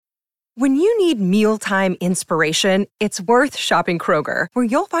When you need mealtime inspiration, it's worth shopping Kroger, where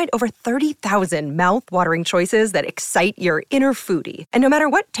you'll find over 30,000 mouth-watering choices that excite your inner foodie. And no matter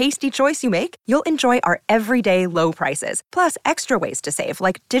what tasty choice you make, you'll enjoy our everyday low prices, plus extra ways to save,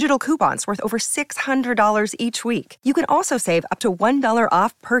 like digital coupons worth over $600 each week. You can also save up to $1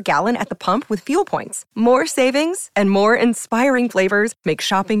 off per gallon at the pump with fuel points. More savings and more inspiring flavors make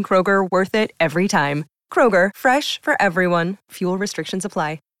shopping Kroger worth it every time. Kroger, fresh for everyone. Fuel restrictions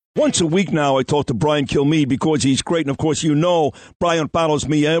apply. Once a week now, I talk to Brian Kilmeade because he's great. And, of course, you know Brian follows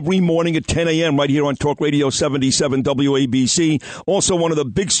me every morning at 10 a.m. right here on Talk Radio 77 WABC. Also one of the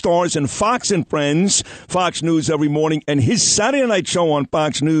big stars in Fox and Friends, Fox News every morning. And his Saturday night show on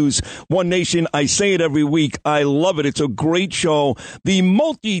Fox News, One Nation, I say it every week. I love it. It's a great show. The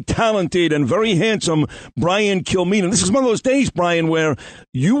multi-talented and very handsome Brian Kilmeade. And this is one of those days, Brian, where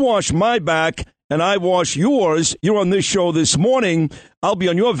you wash my back and I wash yours. You're on this show this morning. I'll be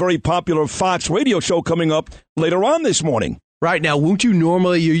on your very popular Fox radio show coming up later on this morning. Right. Now, won't you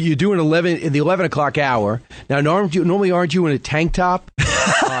normally, you do an 11 o'clock hour. Now, normally aren't you in a tank top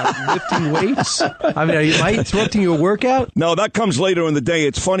lifting weights? I mean, am I interrupting your workout? No, that comes later in the day.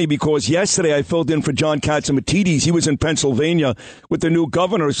 It's funny because yesterday I filled in for John Catsimatidis. He was in Pennsylvania with the new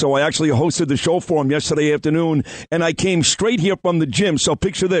governor, so I actually hosted the show for him yesterday afternoon, and I came straight here from the gym. So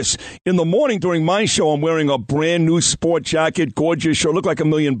picture this. In the morning during my show, I'm wearing a brand new sport jacket, gorgeous shirt, look like $1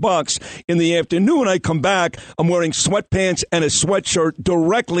 million. In the afternoon, I come back, I'm wearing sweatpants and a sweatshirt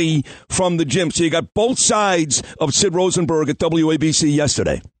directly from the gym. So you got both sides of Sid Rosenberg at WABC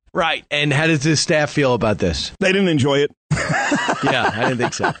yesterday. Right. And how does the staff feel about this? They didn't enjoy it. Yeah, I didn't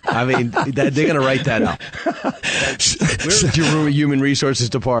think so. I mean, they're going to write that up. Where's your human resources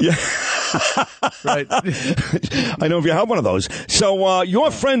department? Yeah. Right. I know if you have one of those. So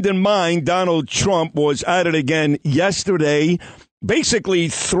your friend and mine, Donald Trump, was at it again yesterday, basically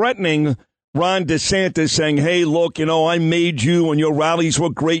threatening Ron DeSantis, saying, hey, look, you know, I made you and your rallies were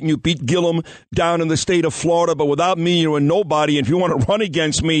great and you beat Gillum down in the state of Florida, but without me, you're a nobody. And if you want to run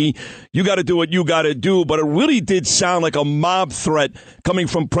against me, you got to do what you got to do. But it really did sound like a mob threat coming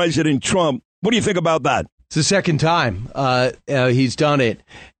from President Trump. What do you think about that? It's the second time he's done it,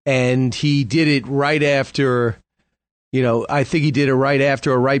 and he did it right after. You know, I think he did it right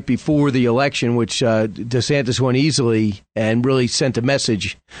after or right before the election, which DeSantis won easily and really sent a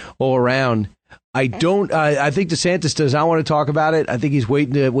message all around. I think DeSantis does not want to talk about it. I think he's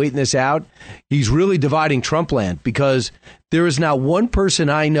waiting this out. He's really dividing Trump land because there is not one person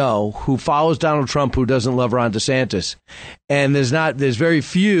I know who follows Donald Trump who doesn't love Ron DeSantis. And there's very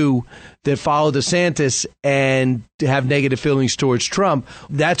few that follow DeSantis and have negative feelings towards Trump.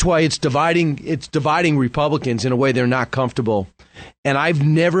 That's why it's dividing Republicans in a way they're not comfortable. And I've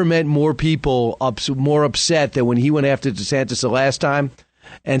never met more people more upset than when he went after DeSantis the last time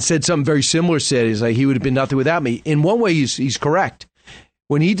and said something very similar. Said he's like, he would have been nothing without me. In one way, he's correct.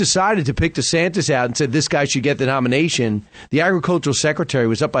 When he decided to pick DeSantis out and said this guy should get the nomination, the agricultural secretary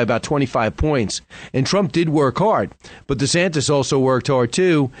was up by about 25 points. And Trump did work hard. But DeSantis also worked hard,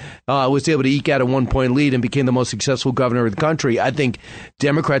 too, was able to eke out a 1-point lead and became the most successful governor of the country. I think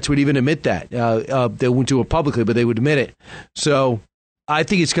Democrats would even admit that. They wouldn't do it publicly, but they would admit it. So I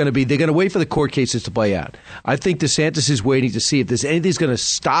think it's going to be, they're going to wait for the court cases to play out. I think DeSantis is waiting to see if there's anything's going to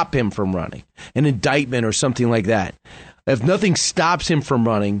stop him from running, an indictment or something like that. If nothing stops him from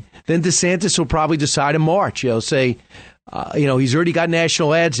running, then DeSantis will probably decide in March. He'll say, he's already got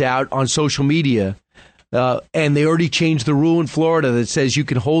national ads out on social media, and they already changed the rule in Florida that says you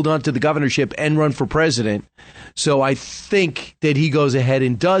can hold on to the governorship and run for president. So I think that he goes ahead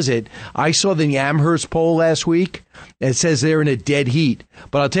and does it. I saw the Amherst poll last week. It says they're in a dead heat.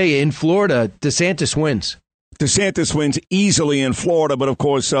 But I'll tell you, in Florida, DeSantis wins. DeSantis wins easily in Florida, but of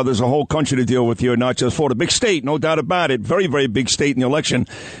course there's a whole country to deal with here, not just Florida. Big state, no doubt about it. Very, very big state in the election,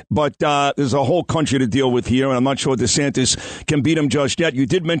 but there's a whole country to deal with here, and I'm not sure DeSantis can beat him just yet. You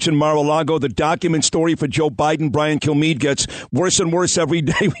did mention Mar-a-Lago. The document story for Joe Biden, Brian Kilmeade, gets worse and worse every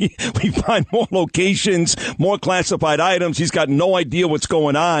day. We find more locations, more classified items. He's got no idea what's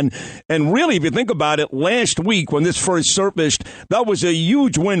going on. And really, if you think about it, last week when this first surfaced, that was a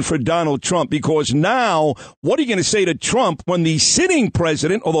huge win for Donald Trump, because now what are you going to say to Trump when the sitting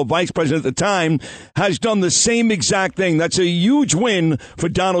president, although vice president at the time, has done the same exact thing? That's a huge win for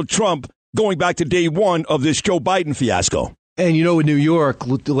Donald Trump going back to day one of this Joe Biden fiasco. And, in New York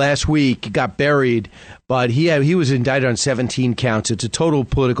last week, it got buried But he was indicted on 17 counts. It's a total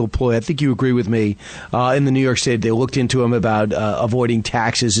political ploy. I think you agree with me. In the New York State, they looked into him about avoiding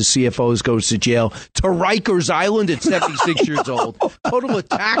taxes. His CFO goes to jail to Rikers Island at 76 years old. Total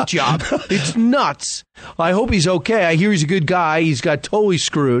attack job. It's nuts. I hope he's okay. I hear he's a good guy. He's got totally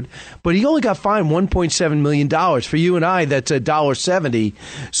screwed. But he only got fined $1.7 million. For you and I, that's $1.70.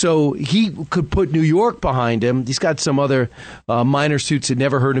 So he could put New York behind him. He's got some other minor suits that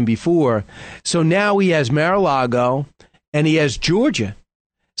never heard him before. So now he has Mar-a-Lago and he has Georgia.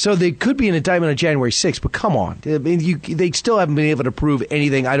 So there could be an indictment on January 6th, but come on. I mean, they still haven't been able to prove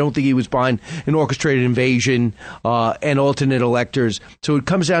anything. I don't think he was behind an orchestrated invasion and alternate electors. So it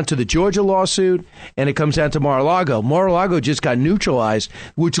comes down to the Georgia lawsuit, and it comes down to Mar-a-Lago. Mar-a-Lago just got neutralized,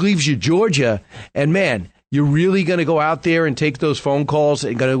 which leaves you Georgia. And, man, you're really going to go out there and take those phone calls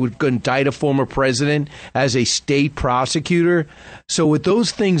and going to indict a former president as a state prosecutor? So with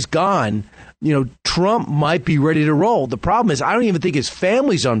those things gone, Trump might be ready to roll. The problem is I don't even think his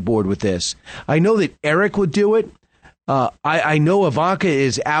family's on board with this. I know that Eric would do it. I know Ivanka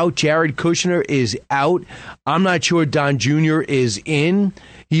is out. Jared Kushner is out. I'm not sure Don Jr. is in.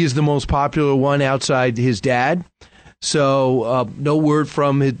 He is the most popular one outside his dad. So no word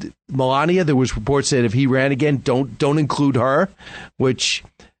from Melania. There was reports that if he ran again, don't include her, which,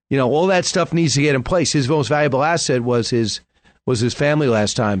 all that stuff needs to get in place. His most valuable asset was his family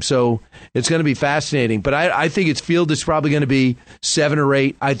last time. So it's going to be fascinating. But I think its field is probably going to be 7 or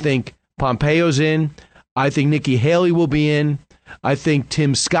 8. I think Pompeo's in. I think Nikki Haley will be in. I think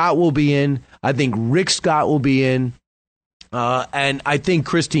Tim Scott will be in. I think Rick Scott will be in. And I think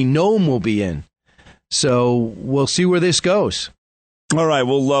Kristi Noem will be in. So we'll see where this goes. All right,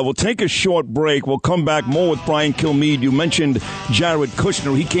 we'll take a short break. We'll come back more with Brian Kilmeade. You mentioned Jared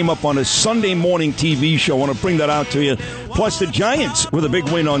Kushner. He came up on a Sunday morning TV show. I want to bring that out to you. Plus the Giants with a big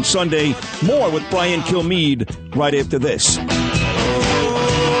win on Sunday. More with Brian Kilmeade right after this.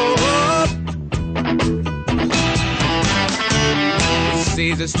 He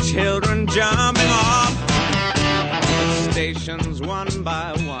sees his children jumping off stations one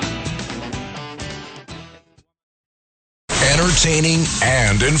by one. Entertaining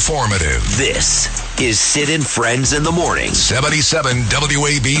and informative. This is Sid and Friends in the Morning. 77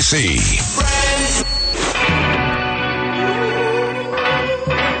 WABC. Friends.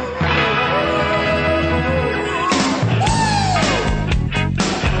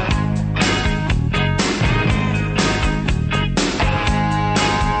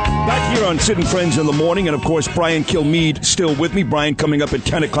 Back here on Sid and Friends in the Morning, and of course Brian Kilmeade still with me. Brian coming up at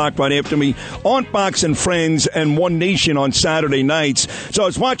 10 o'clock right after me on Fox and Friends and One Nation on Saturday nights. So I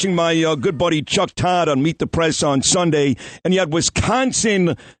was watching my good buddy Chuck Todd on Meet the Press on Sunday, and you had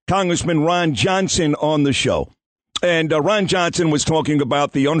Wisconsin Congressman Ron Johnson on the show. And Ron Johnson was talking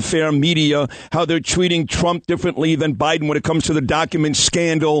about the unfair media, how they're treating Trump differently than Biden when it comes to the document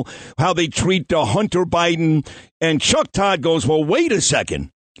scandal, how they treat Hunter Biden. And Chuck Todd goes, well, wait a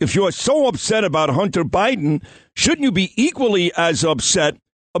second. If you're so upset about Hunter Biden, shouldn't you be equally as upset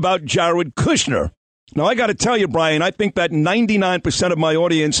about Jared Kushner? Now, I got to tell you, Brian, I think that 99% of my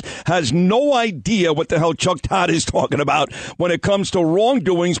audience has no idea what the hell Chuck Todd is talking about when it comes to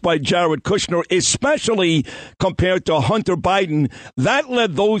wrongdoings by Jared Kushner, especially compared to Hunter Biden. That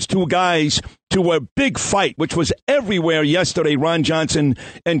led those two guys to a big fight, which was everywhere yesterday, Ron Johnson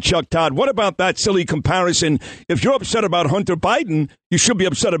and Chuck Todd. What about that silly comparison? If you're upset about Hunter Biden, you should be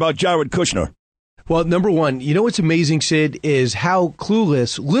upset about Jared Kushner. Well, number one, you know what's amazing, Sid, is how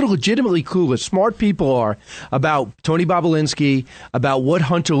clueless, legitimately clueless, smart people are about Tony Bobulinski, about what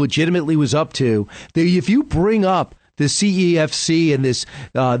Hunter legitimately was up to. If you bring up the CEFC and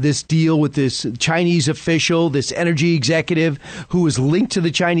this deal with this Chinese official, this energy executive who was linked to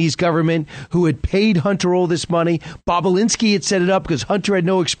the Chinese government, who had paid Hunter all this money. Bobulinski had set it up because Hunter had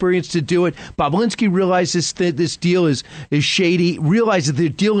no experience to do it. Bobulinski realized this deal is shady, realized that they're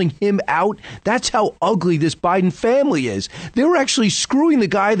dealing him out. That's how ugly this Biden family is. They were actually screwing the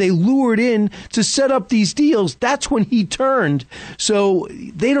guy they lured in to set up these deals. That's when he turned. So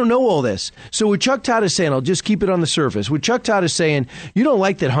they don't know all this. So what Chuck Todd is saying, I'll just keep it on the surface. What Chuck Todd is saying, you don't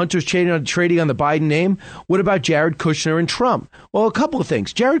like that Hunter's trading on the Biden name? What about Jared Kushner and Trump? Well, a couple of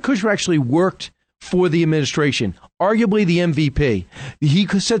things. Jared Kushner actually worked for the administration, arguably the MVP. He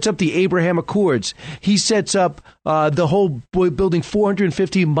sets up the Abraham Accords. He sets up the whole building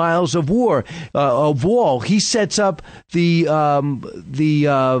 450 miles of wall. He sets up the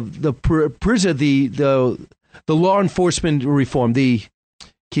law enforcement reform,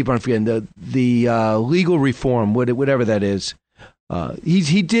 keep on forgetting the legal reform, whatever that is.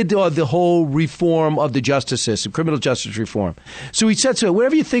 He did the whole reform of the justice system, criminal justice reform. So he said, so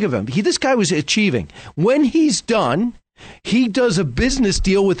whatever you think of him, this guy was achieving. When he's done, he does a business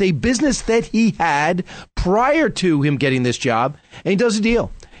deal with a business that he had prior to him getting this job, and he does a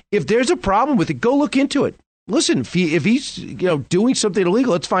deal. If there's a problem with it, go look into it. Listen, if he's doing something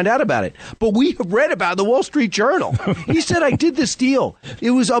illegal, let's find out about it. But we have read about it in the Wall Street Journal. He said, I did this deal.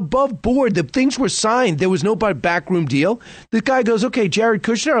 It was above board. The things were signed. There was no backroom deal. The guy goes, okay, Jared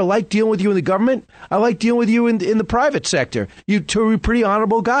Kushner, I like dealing with you in the government. I like dealing with you in the private sector. You're a pretty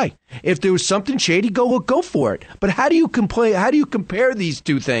honorable guy. If there was something shady, go for it. But how do you compare these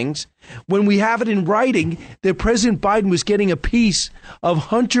two things when we have it in writing that President Biden was getting a piece of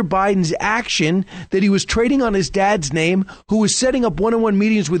Hunter Biden's action, that he was trading on his dad's name, who was setting up one-on-one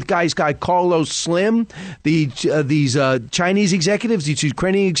meetings with guys like Carlos Slim, these Chinese executives, these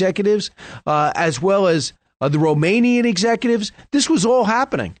Ukrainian executives, as well as the Romanian executives? This was all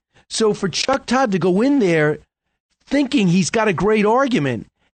happening. So for Chuck Todd to go in there thinking he's got a great argument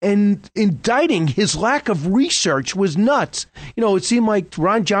and indicting his lack of research was nuts. It seemed like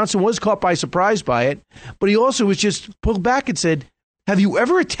Ron Johnson was caught by surprise by it, but he also was just pulled back and said, have you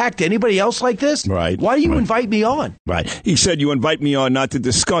ever attacked anybody else like this? Right. Why do you invite me on? Right. He said you invite me on not to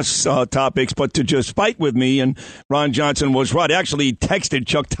discuss topics, but to just fight with me. And Ron Johnson was right. Actually, he texted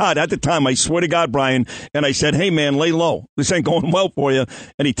Chuck Todd at the time. I swear to God, Brian. And I said, hey, man, lay low. This ain't going well for you.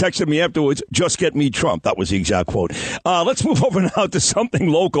 And he texted me afterwards, just get me Trump. That was the exact quote. Let's move over now to something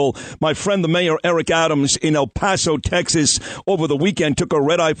local. My friend, the mayor, Eric Adams, in El Paso, Texas, over the weekend, took a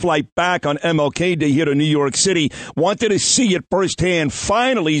red-eye flight back on MLK Day here to New York City. Wanted to see it firsthand.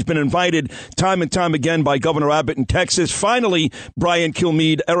 Finally, he's been invited time and time again by Governor Abbott in Texas. Finally, Brian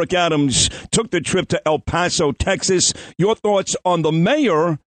Kilmeade, Eric Adams took the trip to El Paso, Texas. Your thoughts on the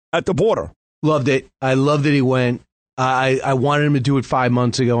mayor at the border? Loved it. I loved that he went. I wanted him to do it 5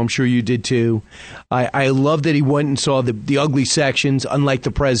 months ago. I'm sure you did too. I love that he went and saw the ugly sections, unlike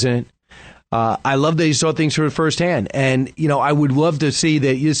the president. I love that he saw things firsthand. And, I would love to see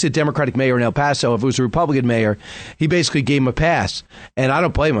that this is a Democratic mayor in El Paso. If it was a Republican mayor, he basically gave him a pass. And I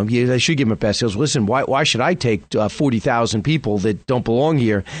don't blame him. I should give him a pass. He goes, listen, why should I take 40,000 people that don't belong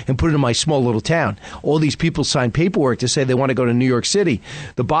here and put it in my small little town? All these people signed paperwork to say they want to go to New York City.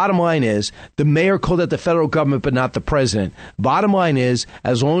 The bottom line is the mayor called out the federal government, but not the president. Bottom line is,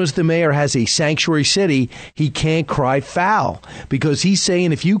 as long as the mayor has a sanctuary city, he can't cry foul, because he's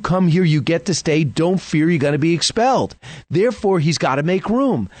saying if you come here, you get to stay. Don't fear you're going to be expelled. Therefore, he's got to make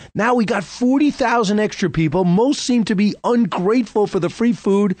room. Now we got 40,000 extra people. Most seem to be ungrateful for the free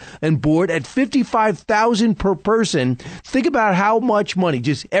food and board at $55,000 per person. Think about how much money,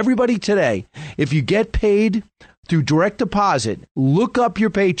 just everybody today, if you get paid through direct deposit, look up your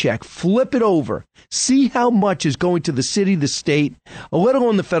paycheck, flip it over, see how much is going to the city, the state, let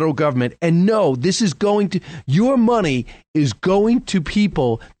alone the federal government, and know this is your money is going to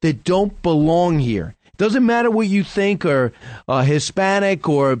people that don't belong here. Doesn't matter what you think, or Hispanic,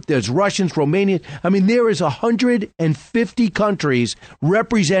 or there's Russians, Romanians. I mean, there is 150 countries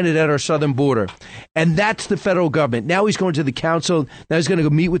represented at our southern border, and that's the federal government. Now he's going to the council. Now he's going to go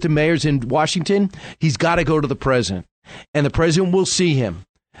meet with the mayors in Washington. He's got to go to the president, and the president will see him,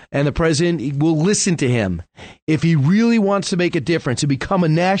 and the president will listen to him. If he really wants to make a difference and become a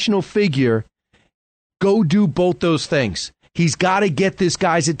national figure, go do both those things. He's got to get this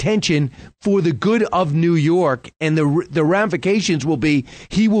guy's attention for the good of New York, and the ramifications will be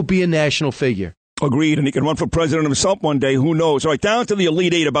he will be a national figure. Agreed, and he can run for president himself one day. Who knows? All right, down to the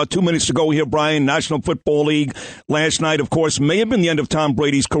Elite Eight. About 2 minutes to go here, Brian. National Football League last night, of course, may have been the end of Tom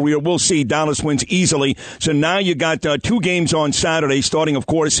Brady's career. We'll see. Dallas wins easily. So now you got 2 games on Saturday, starting, of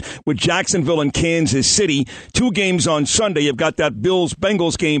course, with Jacksonville and Kansas City. 2 games on Sunday. You've got that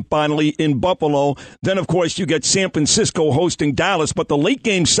Bills-Bengals game finally in Buffalo. Then, of course, you get San Francisco hosting Dallas. But the late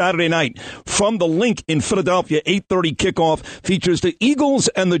game Saturday night from the Link in Philadelphia, 8:30 kickoff, features the Eagles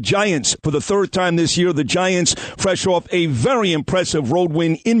and the Giants for the third time this year. The Giants fresh off a very impressive road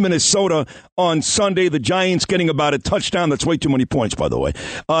win in Minnesota on Sunday. The Giants getting about a touchdown. That's way too many points, by the way.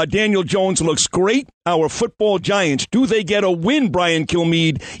 Daniel Jones looks great. Our football Giants, do they get a win, Brian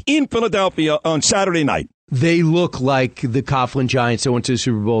Kilmeade, in Philadelphia on Saturday night? They look like the Coughlin Giants that went to the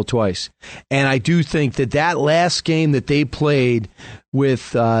Super Bowl twice. And I do think that last game that they played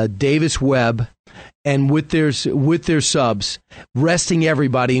with Davis Webb and with their subs, resting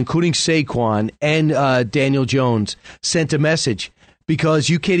everybody, including Saquon and Daniel Jones, sent a message. Because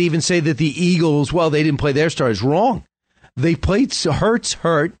you can't even say that the Eagles, well, they didn't play their starters. Wrong. They played Hurts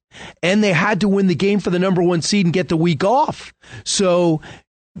hurt, and they had to win the game for the number 1 seed and get the week off. So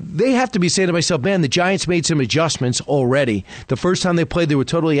they have to be saying to myself, man, the Giants made some adjustments already. The first time they played, they were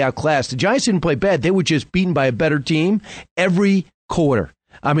totally outclassed. The Giants didn't play bad. They were just beaten by a better team every quarter.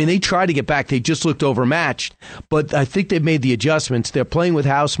 I mean, they tried to get back. They just looked overmatched. But I think they've made the adjustments. They're playing with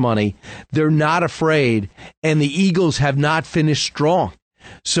house money. They're not afraid. And the Eagles have not finished strong.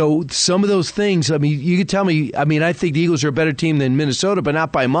 So some of those things, I mean, you could tell me, I mean, I think the Eagles are a better team than Minnesota, but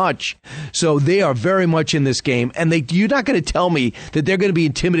not by much. So they are very much in this game. And you're not going to tell me that they're going to be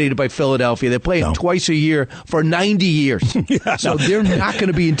intimidated by Philadelphia. They play it twice a year for 90 years. So they're not going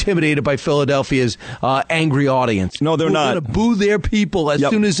to be intimidated by Philadelphia's angry audience. No, they're not. They're going to boo their people as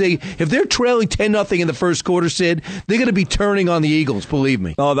soon as if they're trailing 10-0 in the first quarter, Sid, they're going to be turning on the Eagles, believe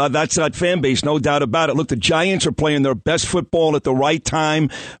me. Oh, that's that fan base, no doubt about it. Look, the Giants are playing their best football at the right time.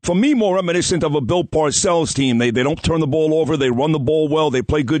 For me, more reminiscent of a Bill Parcells team. They don't turn the ball over. They run the ball well. They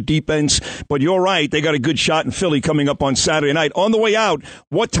play good defense. But you're right. They got a good shot in Philly coming up on Saturday night. On the way out,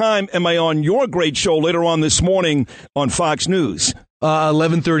 what time am I on your great show later on this morning on Fox News?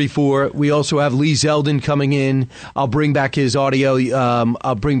 11:34. We also have Lee Zeldin coming in. I'll bring back his audio.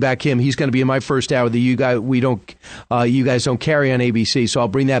 I'll bring back him. He's going to be in my first hour that you guys don't carry on ABC. So I'll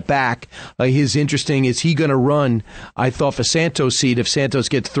bring that back. His interesting is he going to run? I thought for Santos' seat. If Santos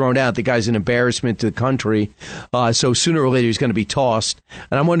gets thrown out, the guy's an embarrassment to the country. So sooner or later he's going to be tossed.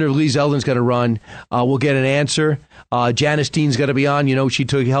 And I'm wondering if Lee Zeldin's going to run. We'll get an answer. Janice Dean's going to be on. You know, she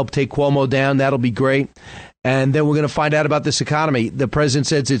helped take Cuomo down. That'll be great. And then we're going to find out about this economy. The president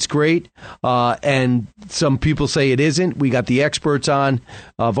says it's great, and some people say it isn't. We got the experts on.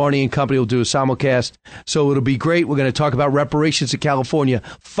 Varney and Company will do a simulcast, so it'll be great. We're going to talk about reparations to California.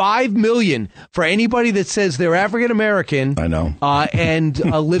 $5 million for anybody that says they're African American. I know, and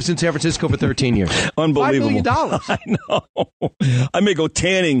lives in San Francisco for 13 years. Unbelievable. $5 million. I know. I may go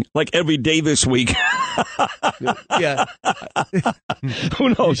tanning like every day this week. Yeah. Who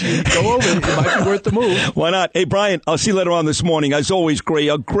knows? Go over it. It might be worth the move. Why not? Hey, Brian, I'll see you later on this morning. As always,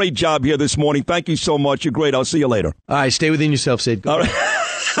 a great job here this morning. Thank you so much. You're great. I'll see you later. All right, stay within yourself, Sid. All right.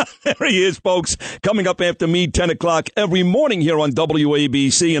 There he is, folks. Coming up after me, 10 o'clock every morning here on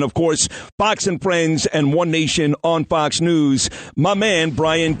WABC. And, of course, Fox and Friends and One Nation on Fox News. My man,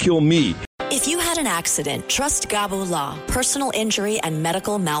 Brian Kilmeade. If you had an accident, trust Gabo Law, personal injury and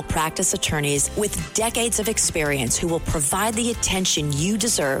medical malpractice attorneys with decades of experience who will provide the attention you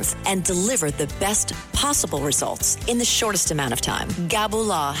deserve and deliver the best possible results in the shortest amount of time. Gabo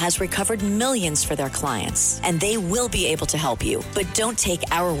Law has recovered millions for their clients, and they will be able to help you. But don't take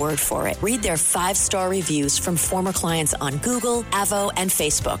our word for it. Read their 5-star reviews from former clients on Google, Avo, and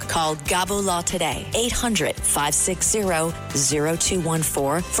Facebook. Call Gabo Law today,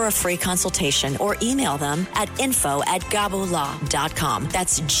 800-560-0214 for a free consultation, or email them at info@gabolaw.com.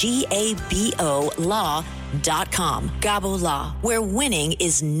 That's GABO law.com. Gabo Law, where winning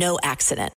is no accident.